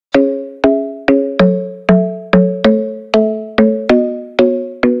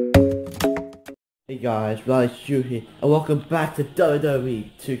guys, Riley Shu here, and welcome back to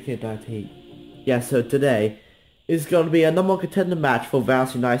WWE 2K19. Yeah, so today is going to be a number one contender match for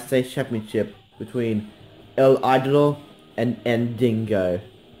Val's United States Championship between Idolo and ndingo.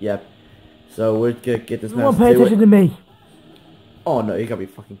 Yep. So we're gonna get this match. Everyone pay attention to me. Oh no, you gotta be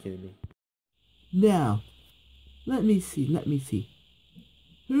fucking kidding me. Now, let me see.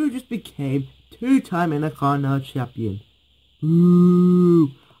 Who just became two-time Intercontinental Champion? Ooh.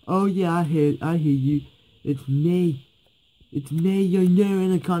 Oh yeah, I hear you. It's me, your new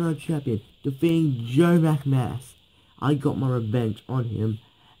Intercontinental Champion, defeating Joe McMass. I got my revenge on him,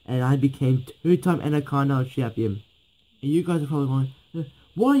 and I became two-time Intercontinental Champion. And you guys are probably going,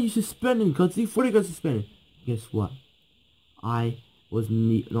 why are you suspending? Because he fully got suspended. Guess what? I was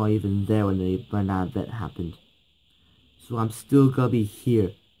not even there when that event happened. So I'm still gonna be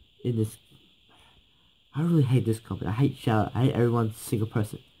here in this. I really hate this company. I hate Shout. I hate everyone single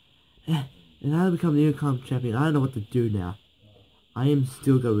person. And I become the Intercontinental Champion. I don't know what to do now. I am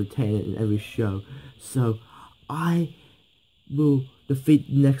still going to retain it in every show. So, I will defeat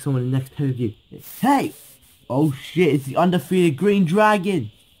the next one in the next pay-per-view. Hey! Oh shit, it's the undefeated Green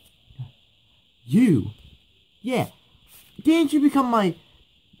Dragon! You? Yeah. Didn't you become my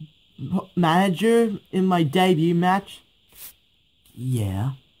manager in my debut match?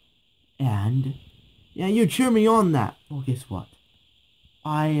 Yeah. And? Yeah, you cheer me on that. Well, guess what?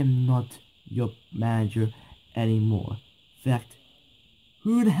 I am not your manager anymore. In fact,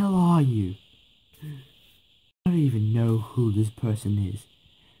 who the hell are you? I don't even know who this person is.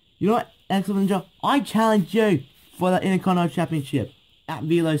 You know what, excellent job. I challenge you for the Intercontinental Championship at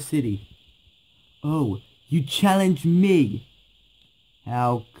Velo City. Oh, you challenge me?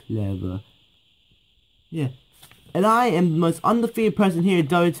 How clever. Yeah. And I am the most undefeated person here at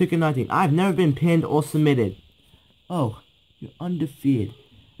WWE 2K19. I've never been pinned or submitted. Oh. You're undefeated.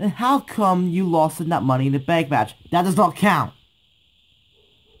 Then how come you lost in that Money in the Bank match? That does not count.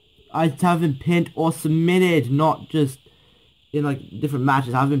 I haven't been pinned or submitted, not just in like different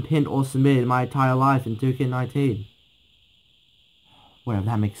matches. I've been pinned or submitted my entire life in 2K19. Whatever,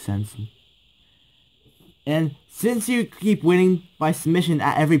 that makes sense. And since you keep winning by submission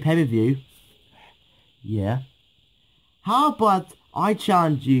at every pay-per-view, yeah, how about I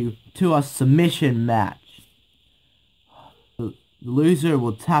challenge you to a submission match? The loser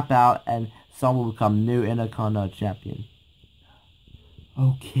will tap out and someone will become new Intercontinental Champion.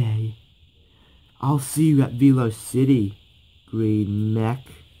 Okay. I'll see you at Velo City, Green Mech.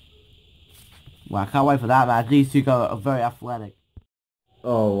 Wow, I can't wait for that match. These two are very athletic.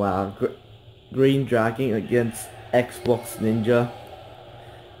 Oh wow. Green Dragon against Xbox Ninja.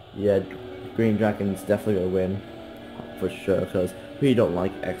 Yeah, Green Dragon's definitely gonna win. For sure, because we don't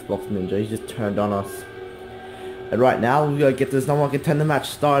like Xbox Ninja. He just turned on us. And right now, we're going to get this number one contender match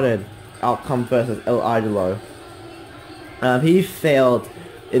started. Outcome versus Idolo. He failed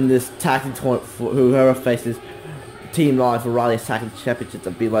in this tag team tournament for whoever faces Team Live for Riley's tag team championships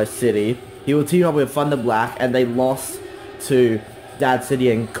at Velo City. He will team up with Thunder Black, and they lost to Dad City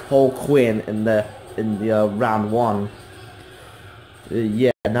and Cole Quinn in the round one.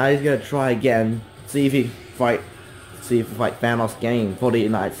 Yeah, now he's going to try again. See if he fight Thanos game for the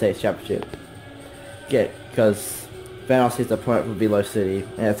United States Championship. Because Thanos is the opponent for Velo City,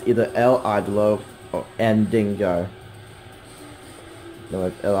 and it's either Idolo or ndingo.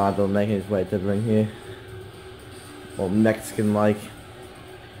 No, Idolo making his way to the ring here. Or Mexican-like.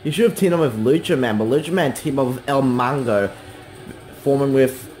 He should have teamed up with Lucha Man, but Lucha Man teamed up with El Mango, forming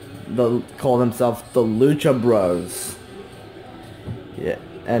with call themselves the Lucha Bros. Yeah.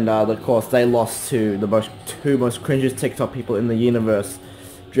 And of course they lost to the two most cringiest TikTok people in the universe,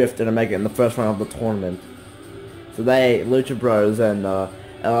 Drift and Omega, in the first round of the tournament. So Lucha Bros and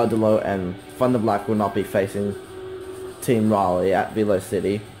Idolo and Thunder Black will not be facing Team Riley at Velo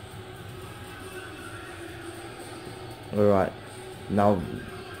City. Alright, now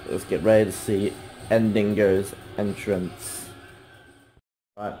let's get ready to see ndingo's entrance.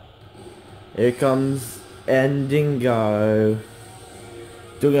 Right, here comes ndingo.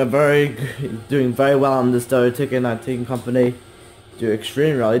 Doing very well on this WWE 2K19 company. Doing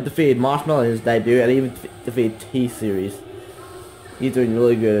extremely well. He defeated Marshmallow in his debut and even defeated T-Series. He's doing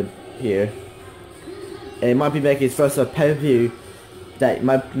really good here. And he might be making his first pay-per-view. That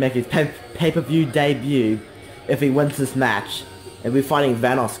might make his pay-per-view debut if he wins this match. And we're fighting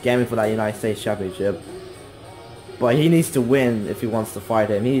Thanos Gaming for that United States Championship. But he needs to win if he wants to fight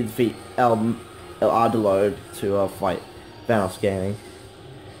him. He needs to defeat El Idolo to fight Thanos Gaming.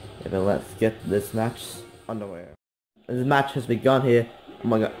 Yeah, but let's get this match underway. This match has begun here. Oh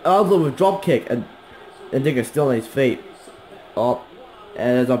my god. Idolo with dropkick and ndingo's still on his feet. Oh,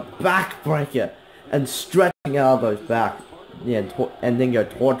 and there's a backbreaker. and stretching Aldo's back. Yeah, and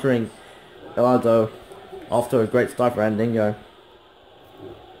Ndingo torturing Aldo after a great start for Ndingo.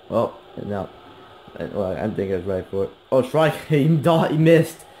 Well, and now, well, Ndingo's ready for it. Oh, strike! He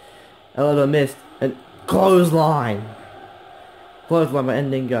missed. Aldo missed, and clothesline. Clothesline by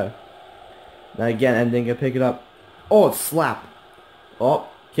Ndingo. Now again, Ndingo pick it up. Oh, slap. Oh,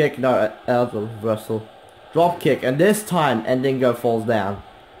 kick. No, Aldo reversal. Drop kick, and this time Ndingo falls down.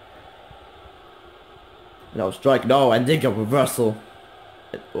 No, strike, no, Ndingo reversal.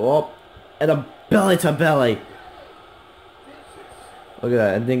 Oh, and a belly to belly. Look at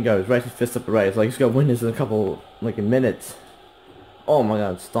that, Ndingo is raising his fist up the raise. Like he's gonna win this in a couple, like in minutes. Oh my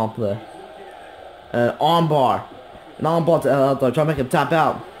god, stomp there. Arm bar. An arm bar to Aldo, try to make him tap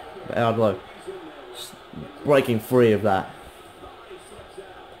out. But Aldo breaking free of that.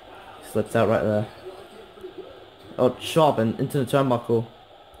 Slips out right there. Oh, chop and into the turnbuckle.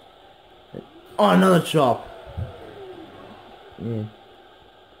 Oh, another chop. Yeah.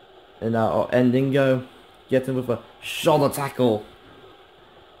 And now Ndingo gets him with a shoulder tackle.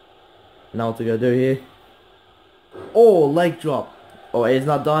 Now what to go do here? Oh, leg drop. Oh, he's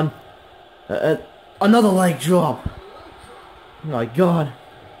not done. Another leg drop. Oh my god.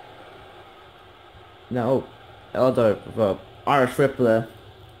 Now, Aldo with a Irish whip there.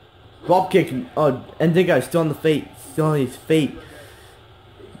 Drop kick. Oh, Ndingo's still on the feet. Still on his feet.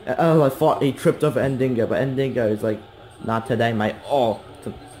 I thought he tripped over Ndingo, but Ndingo is like, not today, mate. Oh,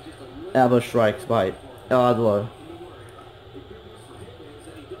 elbow strikes by Idolo.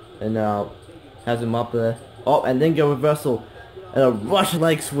 And now has him up there. Oh, and Ndingo reversal and a rush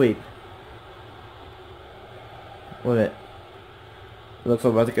leg sweep. Look at it. Looks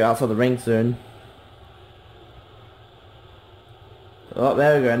like we're about to go outside the ring soon. Oh,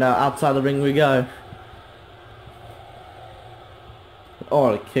 there we go. Now outside the ring we go.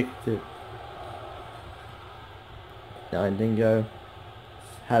 Oh, a kick to. Now Ndingo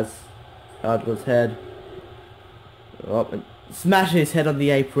has Idolo's head. Oh, and smash his head on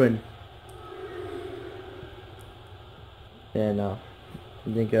the apron. Yeah, no.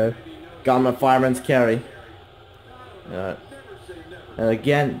 Ndingo got him a fireman's carry. And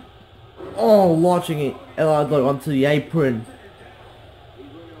again, oh, launching it Idolo onto the apron.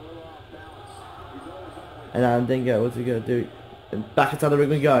 And now Ndingo, what's he gonna do? And back inside the ring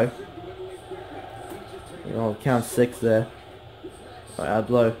we go. Oh, count 6 there. Alright,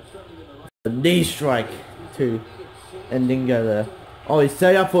 Idolo. A knee strike to Ndingo there. Oh, he's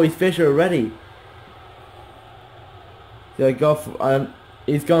set up for his finisher already.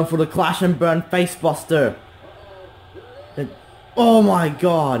 He's going for the Clash and Burn Facebuster. Oh my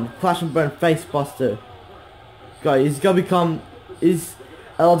god, Clash and Burn Facebuster. God, he's gonna become. Is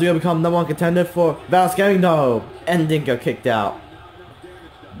LL gonna become #1 contender for Val's Gaming? No, Ndingo kicked out.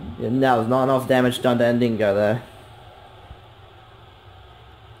 Yeah, now there's not enough damage done to Ndingo there.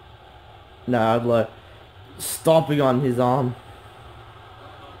 No, Idolo stomping on his arm.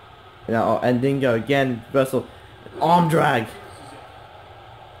 Now Ndingo again, reversal, arm drag.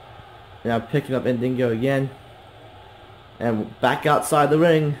 Now picking up Ndingo again. And back outside the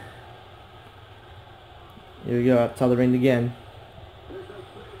ring. Here we go, outside the ring again.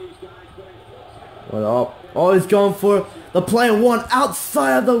 Well, oh, he's going for the player 1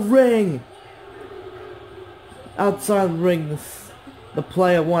 outside of the ring. Outside the ring. The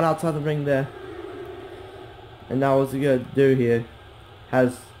player 1 outside the ring there. And now what's he gonna do here?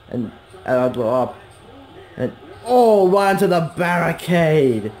 Has an Idolo up. And oh, right into the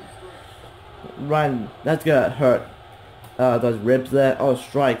barricade. Right, that's gonna hurt. Those ribs there. Oh,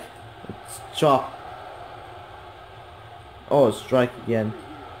 strike. Chop. Oh, strike again.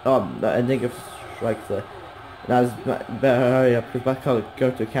 Oh, I think if strikes there. Now, better hurry up because I can't go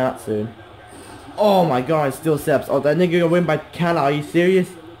to count soon. Oh my god, it still steps. Oh, that nigga gonna win by count. Are you serious?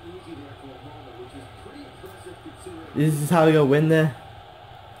 This is how we gonna win there?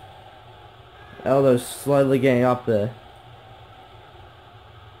 Eldo's slowly getting up there.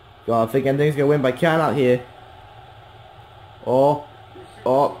 God, I think Ndingo's gonna win by count out here. Oh,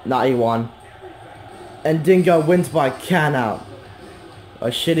 not he won. And Ndingo wins by count out. A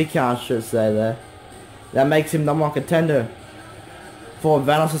shitty count, I should say there. That makes him #1 contender for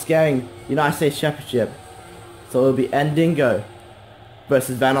Vanos Gaming United States Championship. So it'll be Ndingo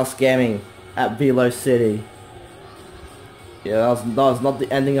versus Vanos Gaming at Velo City. Yeah, that was not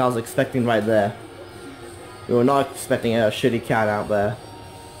the ending I was expecting right there. We were not expecting a shitty count out there.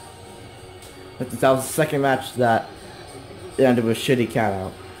 But that was the second match that it ended with a shitty count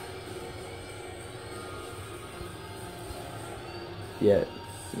out. Yeah,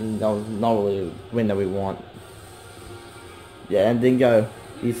 that was not really a win that we want. Yeah, and Ndingo,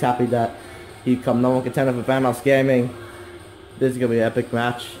 he's happy that He become number 1 contender for Vanos Gaming. This is gonna be an epic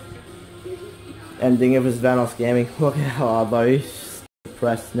match. Ending of his Vanos Gaming. Look at how though he's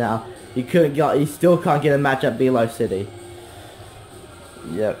depressed now. He still can't get a match at Below City.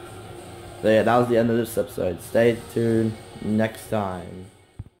 Yep. So yeah, that was the end of this episode. Stay tuned next time.